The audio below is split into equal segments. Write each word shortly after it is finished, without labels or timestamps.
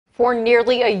For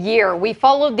nearly a year, we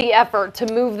followed the effort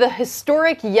to move the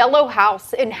historic yellow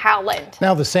house in Howland.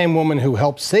 Now the same woman who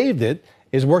helped save it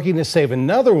is working to save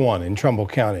another one in Trumbull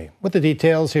County. With the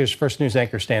details, here's First News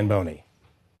anchor Stan Boney.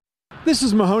 This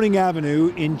is Mahoning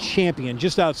Avenue in Champion,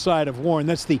 just outside of Warren.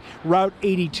 That's the Route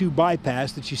 82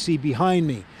 bypass that you see behind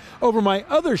me. Over my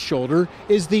other shoulder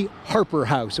is the Harper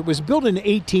House. It was built in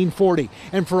 1840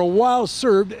 and for a while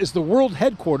served as the world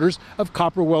headquarters of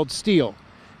Copperweld Steel.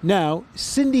 Now,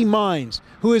 Cindee Mines,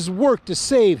 who has worked to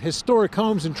save historic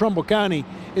homes in Trumbull County,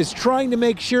 is trying to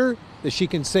make sure that she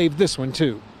can save this one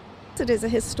too. It is a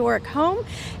historic home,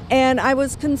 and I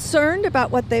was concerned about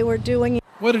what they were doing.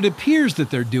 What it appears that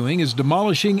they're doing is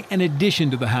demolishing an addition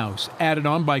to the house, added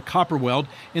on by Copperweld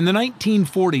in the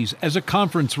 1940s as a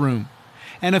conference room.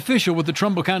 An official with the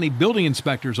Trumbull County Building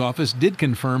Inspector's Office did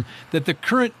confirm that the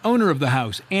current owner of the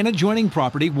house and adjoining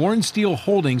property, Warren Steel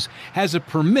Holdings, has a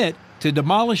permit to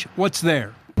demolish what's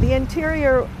there. The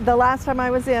interior, the last time I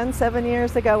was in, 7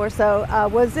 years ago or so,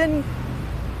 was in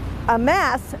a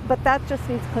mess, but that just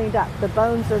needs cleaned up. The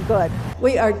bones are good.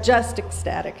 We are just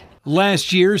ecstatic.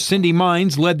 Last year, Cindee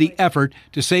Mines led the effort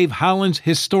to save Howland's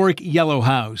historic yellow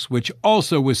house, which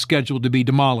also was scheduled to be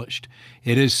demolished.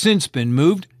 It has since been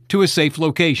moved to a safe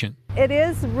location. It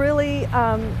is really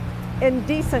in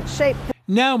decent shape.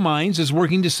 Now Mines is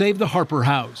working to save the Harper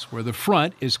House, where the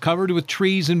front is covered with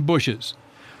trees and bushes.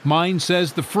 Mines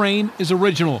says the frame is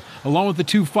original, along with the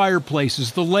two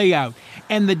fireplaces, the layout,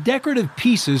 and the decorative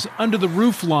pieces under the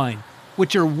roof line,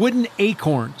 which are wooden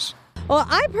acorns. Well,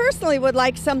 I personally would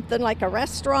like something like a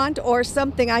restaurant or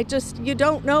something. You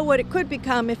don't know what it could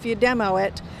become if you demo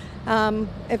it.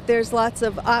 If there's lots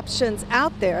of options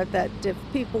out there that if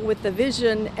people with the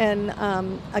vision and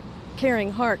a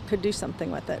caring heart could do something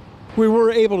with it. We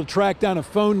were able to track down a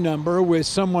phone number with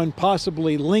someone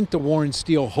possibly linked to Warren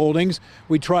Steel Holdings.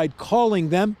 We tried calling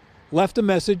them, left a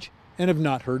message, and have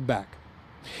not heard back.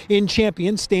 In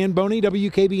Champion, Stan Boney,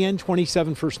 WKBN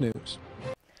 27 First News.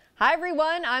 Hi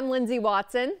everyone, I'm Lindsay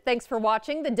Watson. Thanks for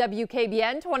watching the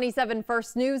WKBN 27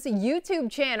 First News YouTube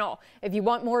channel. If you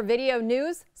want more video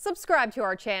news, subscribe to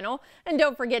our channel. And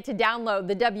don't forget to download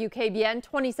the WKBN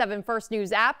 27 First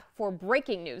News app for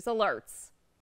breaking news alerts.